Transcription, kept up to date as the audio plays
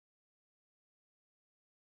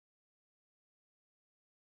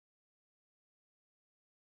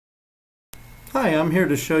Hi, I'm here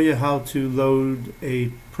to show you how to load a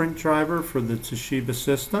print driver for the Toshiba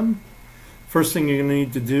system. First thing you're going to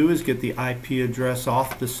need to do is get the IP address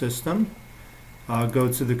off the system. Go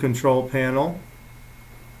to the control panel,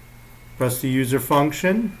 press the user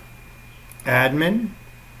function, admin,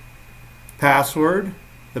 password.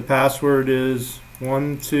 The password is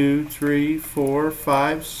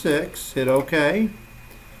 123456. Hit OK.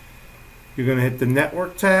 You're going to hit the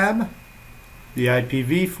network tab, the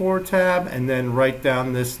IPv4 tab, and then write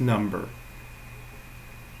down this number.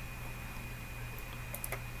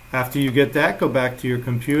 After you get that, go back to your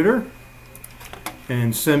computer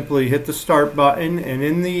and simply hit the start button, and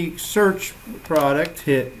in the search product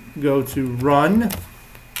go to run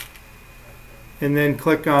and then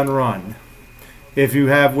click on run. If you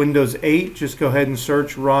have Windows 8, just go ahead and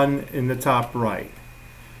search run in the top right.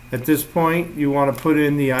 At this point, you want to put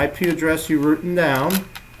in the IP address you've written down.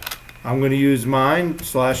 I'm going to use mine,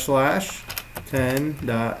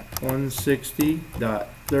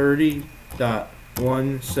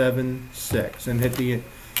 //10.160.30.176, and hit the.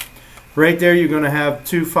 Right there, you're going to have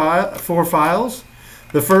four files.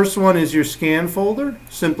 The first one is your scan folder.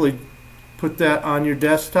 Simply put that on your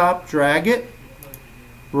desktop, drag it,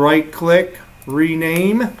 right-click,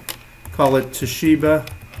 rename, call it Toshiba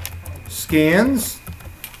Scans.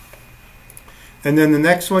 And then the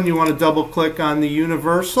next one, you want to double-click on the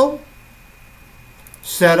Universal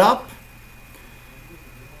Setup,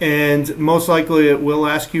 and most likely it will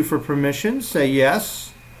ask you for permission. Say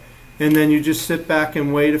yes, and then you just sit back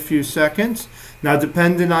and wait a few seconds. Now,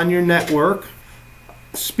 depending on your network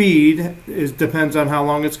speed, depends on how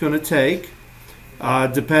long it's going to take,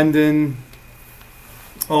 depending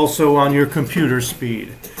also on your computer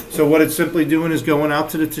speed. So what it's simply doing is going out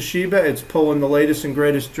to the Toshiba, it's pulling the latest and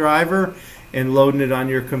greatest driver and loading it on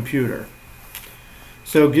your computer.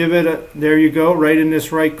 So give it a, there you go, right in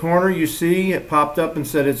this right corner you see it popped up and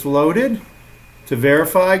said it's loaded. To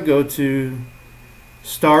verify, go to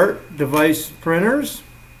Start Device Printers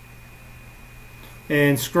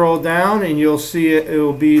and scroll down, and you'll see it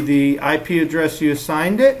will be the IP address you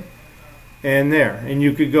assigned it, and there. And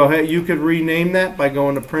you could go ahead, you could rename that by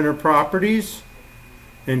going to Printer Properties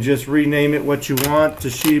and just rename it what you want.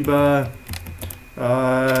 Toshiba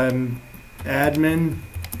admin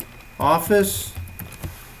office,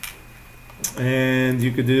 and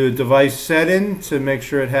you could do a device setting to make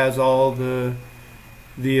sure it has all the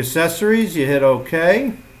accessories. You hit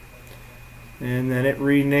OK, and then it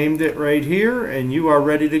renamed it right here, and you are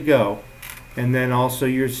ready to go. And then also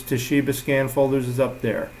your Toshiba scan folders is up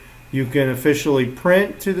there. You can officially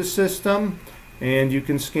print to the system, and you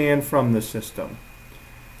can scan from the system.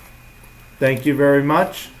 Thank you very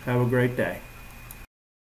much. Have a great day.